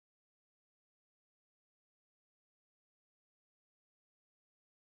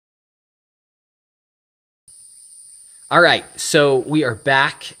All right, so we are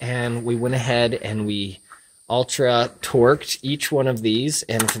back, and we went ahead and we ultra torqued each one of these.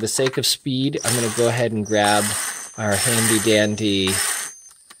 And for the sake of speed, I'm going to go ahead and grab our handy dandy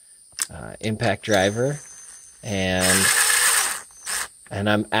impact driver, and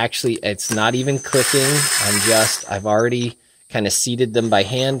I'm actually, it's not even clicking. I've already kind of seated them by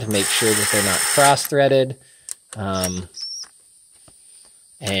hand to make sure that they're not cross-threaded.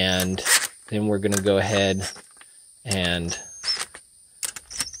 And then we're going to go ahead and,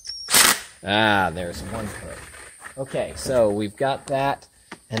 there's one clip. Okay, so we've got that,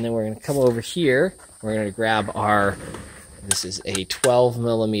 and then we're going to come over here. We're going to grab this is a 12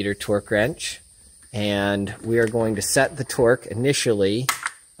 millimeter torque wrench, and we are going to set the torque initially.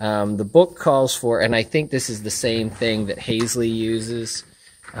 The book calls for, and I think this is the same thing that Hazley uses.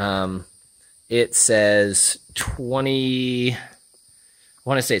 It says 20, I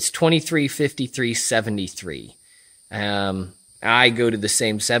want to say it's 23, 53, 73. I go to the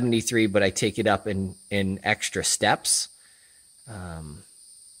same 73, but I take it up in extra steps.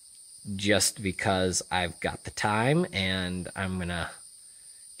 Just because I've got the time, and I'm going to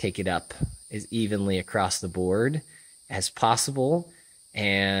take it up as evenly across the board as possible.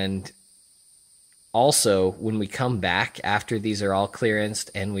 And also, when we come back after these are all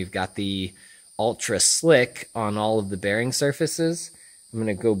clearanced and we've got the ultra slick on all of the bearing surfaces, I'm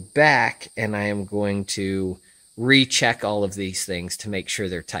going to go back and I am going to recheck all of these things to make sure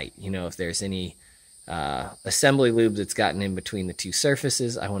they're tight. You know, if there's any assembly lube that's gotten in between the two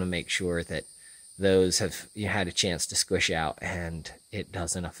surfaces, I want to make sure that those have had a chance to squish out and it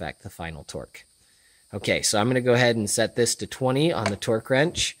doesn't affect the final torque. Okay, so I'm going to go ahead and set this to 20 on the torque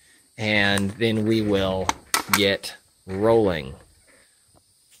wrench, and then we will get rolling.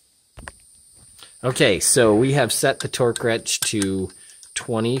 Okay, so we have set the torque wrench to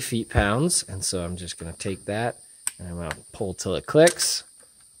 20 feet-pounds, and so I'm just going to take that and I'm going to pull till it clicks.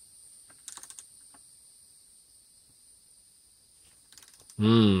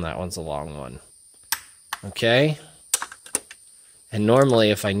 That one's a long one. Okay. And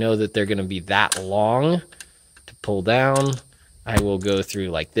normally, if I know that they're going to be that long to pull down, I will go through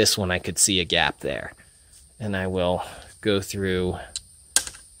like this one. I could see a gap there. And I will go through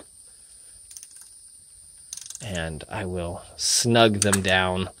and I will snug them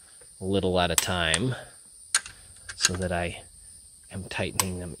down a little at a time so that I am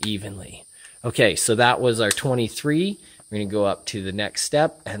tightening them evenly. Okay, so that was our 23. We're going to go up to the next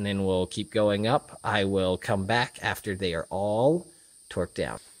step, and then we'll keep going up. I will come back after they are all torqued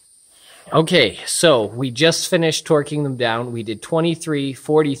down. Okay, so we just finished torquing them down. We did 23,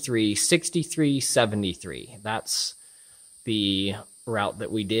 43, 63, 73. That's the route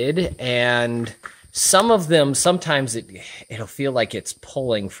that we did. And some of them, sometimes it'll feel like it's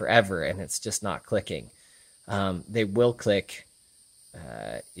pulling forever, and it's just not clicking. They will click.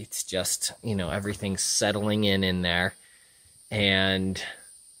 It's just, you know, everything's settling in there. And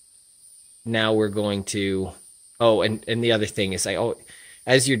now we're going to, and the other thing is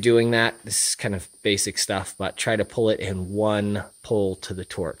as you're doing that, this is kind of basic stuff, but try to pull it in one pull to the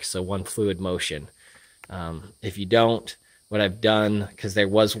torque. So one fluid motion. If you don't, what I've done, because there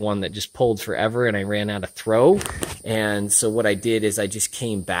was one that just pulled forever and I ran out of throw. And so what I did is I just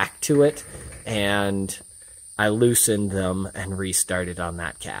came back to it and I loosened them and restarted on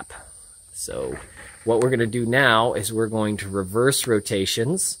that cap. So what we're going to do now is we're going to reverse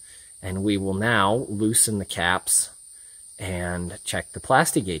rotations, and we will now loosen the caps and check the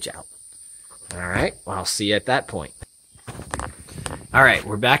Plastigauge out. All right, well, I'll see you at that point. All right,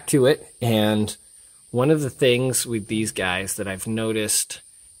 we're back to it, and one of the things with these guys that I've noticed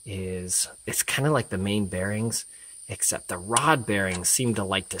is it's kind of like the main bearings, except the rod bearings seem to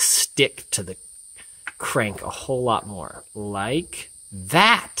like to stick to the crank a whole lot more, like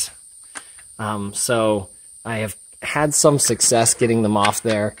that. So I have had some success getting them off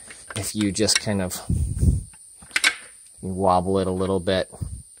there. If you just kind of wobble it a little bit.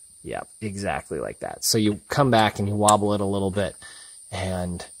 Yep, exactly like that. So you come back and you wobble it a little bit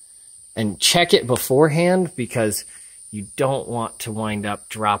and check it beforehand, because you don't want to wind up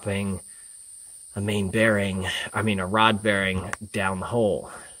dropping a rod bearing down the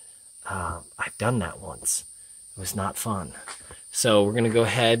hole. I've done that once. It was not fun. So we're going to go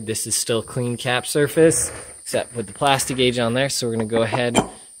ahead. This is still clean cap surface, except with the Plastigauge on there. So we're going to go ahead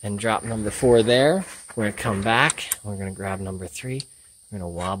and drop number 4 there. We're going to come back. We're going to grab number 3. We're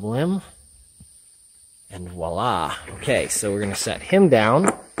going to wobble him. And voila. Okay, so we're going to set him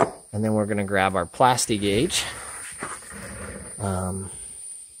down. And then we're going to grab our Plastigauge. We're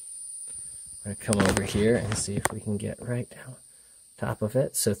going to come over here and see if we can get right down top of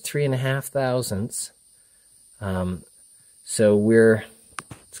it. So 3.5 thousandths. So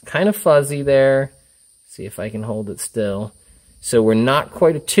it's kind of fuzzy there. See if I can hold it still. So we're not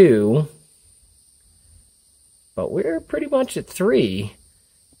quite a 2, but we're pretty much at 3,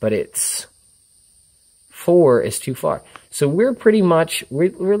 but it's 4 is too far. So we're pretty much,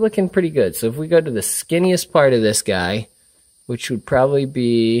 we're looking pretty good. So if we go to the skinniest part of this guy, which would probably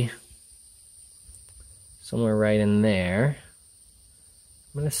be somewhere right in there,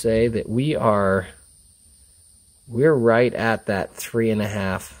 I'm going to say that we're right at that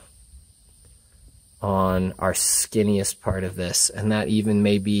 3.5 on our skinniest part of this. And that even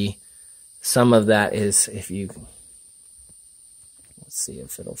may be, some of that is, if you, let's see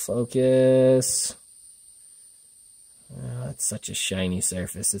if it'll focus. It's such a shiny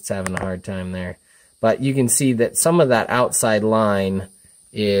surface. It's having a hard time there. But you can see that some of that outside line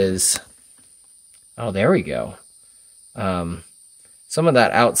is, oh, there we go. Some of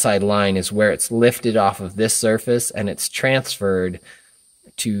that outside line is where it's lifted off of this surface and it's transferred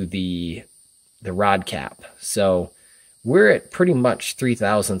to the rod cap. So we're at pretty much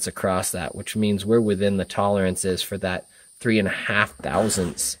 3/1000ths across that, which means we're within the tolerances for that 3.5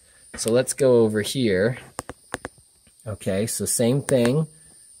 thousandths. So let's go over here. Okay, so same thing.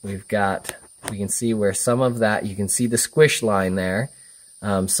 We can see where some of that, you can see the squish line there.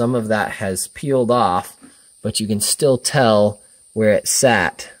 Some of that has peeled off, but you can still tell where it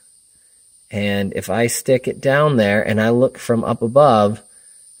sat. And if I stick it down there and I look from up above,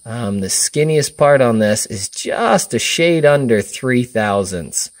 the skinniest part on this is just a shade under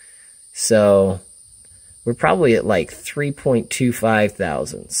 3/1000ths. So we're probably at like 3.25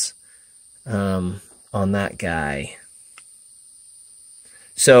 thousandths on that guy.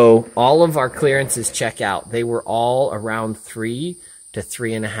 So all of our clearances check out. They were all around 3 to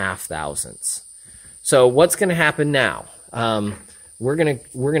 3.5 thousandths. So what's going to happen now? We're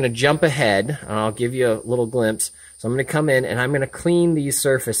gonna jump ahead, and I'll give you a little glimpse. So I'm going to come in and I'm going to clean these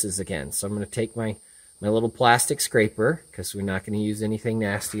surfaces again. So I'm going to take my little plastic scraper, because we're not going to use anything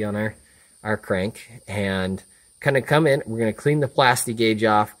nasty on our crank, and kind of come in. We're going to clean the Plastigauge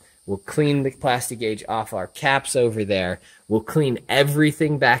off. We'll clean the Plastigauge off our caps over there. We'll clean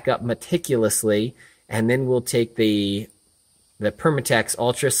everything back up meticulously, and then we'll take the Permatex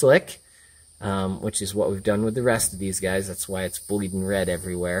Ultra Slick, which is what we've done with the rest of these guys. That's why it's bleeding red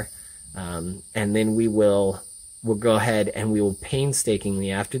everywhere. And then we'll go ahead and we will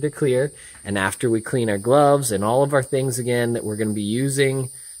painstakingly, after they're clear, and after we clean our gloves and all of our things again that we're going to be using,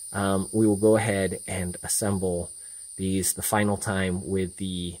 we will go ahead and assemble these the final time with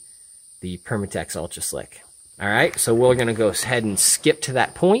the Permatex Ultra Slick. All right, so we're going to go ahead and skip to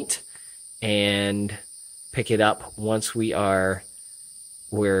that point and pick it up once we're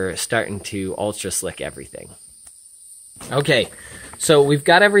starting to Ultra Slick everything. Okay, so we've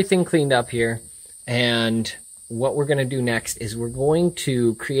got everything cleaned up here, and what we're going to do next is we're going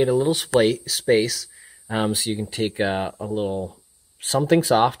to create a little space, so you can take a little something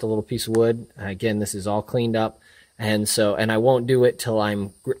soft, a little piece of wood. Again, this is all cleaned up, and I won't do it till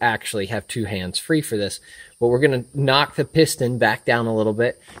I'm actually have two hands free for this. But we're going to knock the piston back down a little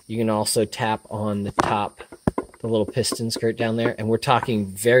bit. You can also tap on the top, the little piston skirt down there, and we're talking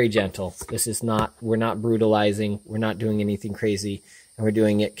very gentle. This is not, we're not brutalizing, we're not doing anything crazy, and we're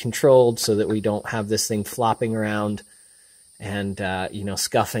doing it controlled so that we don't have this thing flopping around and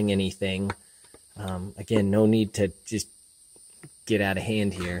scuffing anything. Again, no need to just get out of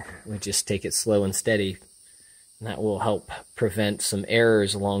hand here. We just take it slow and steady, and that will help prevent some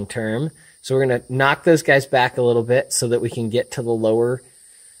errors long term. So we're going to knock those guys back a little bit so that we can get to the lower,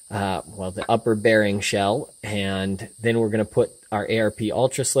 the upper bearing shell, and then we're going to put our ARP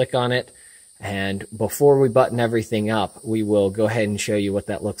Ultra Slick on it. And before we button everything up, we will go ahead and show you what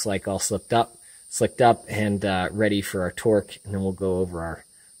that looks like, all slicked up, and ready for our torque. And then we'll go over our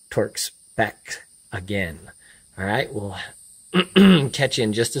torque spec again. All right, we'll catch you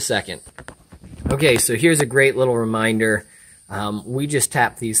in just a second. Okay, so here's a great little reminder. We just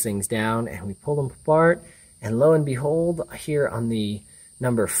tap these things down and we pull them apart, and lo and behold, here on the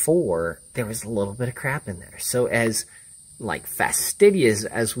number 4, there was a little bit of crap in there. So as fastidious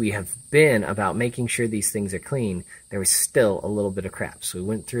as we have been about making sure these things are clean, there was still a little bit of crap. So we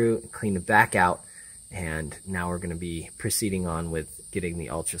went through and cleaned it back out, and now we're going to be proceeding on with getting the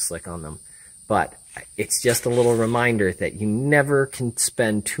Ultra Slick on them. But it's just a little reminder that you never can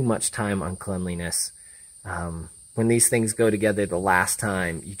spend too much time on cleanliness. When these things go together the last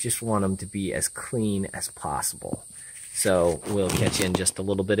time, you just want them to be as clean as possible. So we'll catch you in just a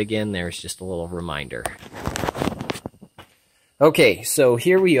little bit again. There's just a little reminder. Okay, so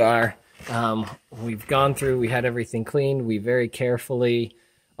here we are. We've gone through, we had everything cleaned. We very carefully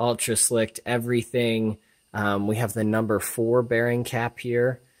Ultra Slicked everything. We have the number 4 bearing cap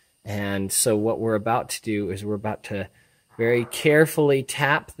here. And so what we're about to do is we're about to very carefully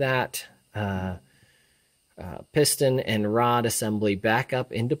tap that piston and rod assembly back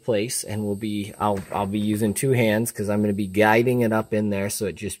up into place, and I'll be using 2 hands because I'm going to be guiding it up in there so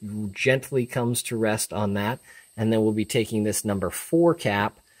it just gently comes to rest on that. And then we'll be taking this number 4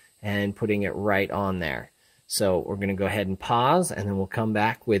 cap and putting it right on there. So we're going to go ahead and pause, and then we'll come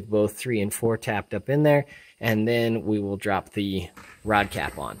back with both 3 and 4 tapped up in there, and then we will drop the rod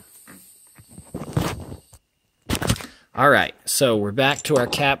cap on. All right, so we're back to our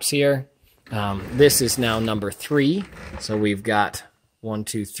caps here. This is now number 3. So we've got 1,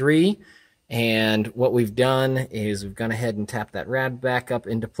 2, 3. And what we've done is we've gone ahead and tapped that rod back up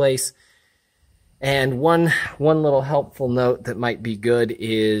into place. And one little helpful note that might be good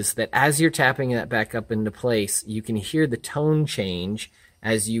is that as you're tapping that back up into place, you can hear the tone change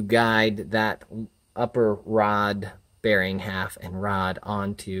as you guide that upper rod bearing half and rod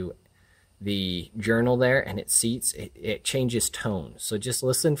onto the journal there, and it seats, it changes tone. So just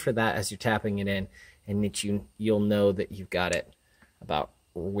listen for that as you're tapping it in, and you'll know that you've got it about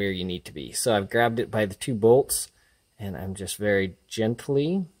where you need to be. So I've grabbed it by the 2 bolts, and I'm just very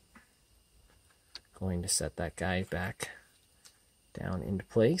gently going to set that guy back down into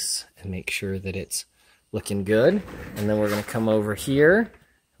place and make sure that it's looking good. And then we're going to come over here.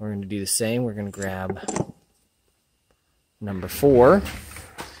 We're going to do the same. We're going to grab number 4,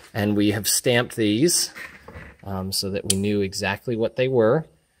 and we have stamped these so that we knew exactly what they were.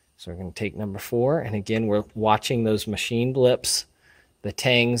 So we're going to take number 4, and again, we're watching those machined lips, the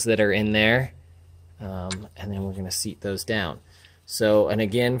tangs that are in there, and then we're going to seat those down. So, and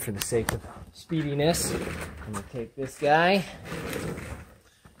again, for the sake of speediness, I'm going to take this guy,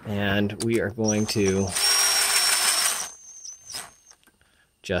 and we are going to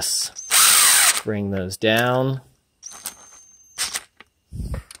just bring those down.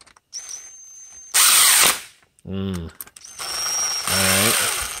 All right.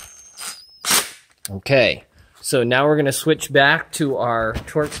 Okay, so now we're going to switch back to our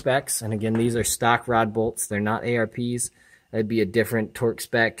torque specs, and again, these are stock rod bolts. They're not ARPs. That'd be a different torque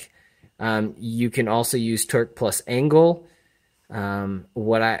spec. You can also use torque plus angle.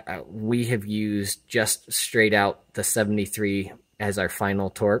 We have used just straight out the 73 as our final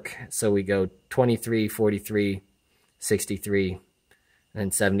torque. So we go 23, 43, 63,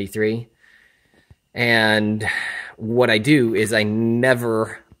 and 73. And what I do is I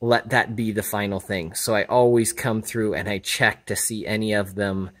never let that be the final thing. So I always come through and I check to see any of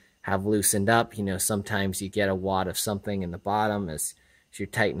them have loosened up. You know, sometimes you get a wad of something in the bottom as you're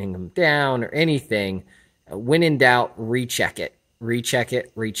tightening them down or anything. When in doubt, recheck it, recheck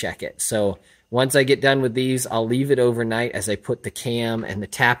it, recheck it. So once I get done with these, I'll leave it overnight as I put the cam and the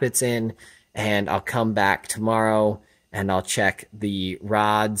tappets in, and I'll come back tomorrow and I'll check the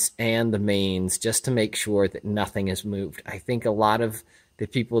rods and the mains just to make sure that nothing is moved. I think a lot of the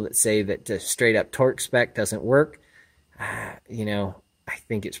people that say that the straight up torque spec doesn't work, you know, I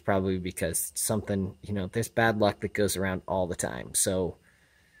think it's probably because something, you know, there's bad luck that goes around all the time. So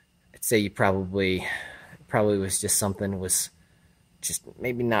I'd say you probably was just something was just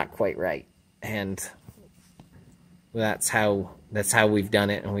maybe not quite right. And that's how we've done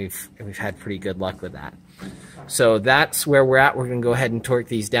it, and we've had pretty good luck with that. So that's where we're at. We're going to go ahead and torque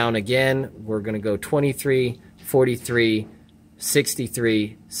these down again. We're going to go 23, 43,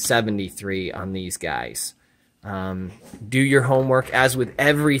 63, 73 on these guys. Do your homework. As with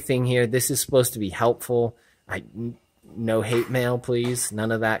everything here, this is supposed to be helpful. No hate mail, please.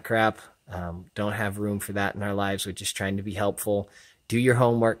 None of that crap. Don't have room for that in our lives. We're just trying to be helpful. Do your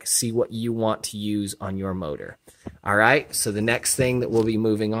homework. See what you want to use on your motor. All right, so the next thing that we'll be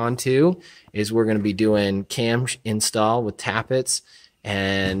moving on to is we're going to be doing cam install with tappets,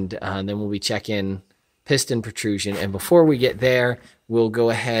 and then we'll be checking piston protrusion. And before we get there, we'll go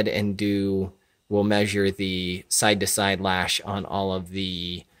ahead and we'll measure the side-to-side lash on all of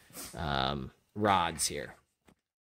the rods here.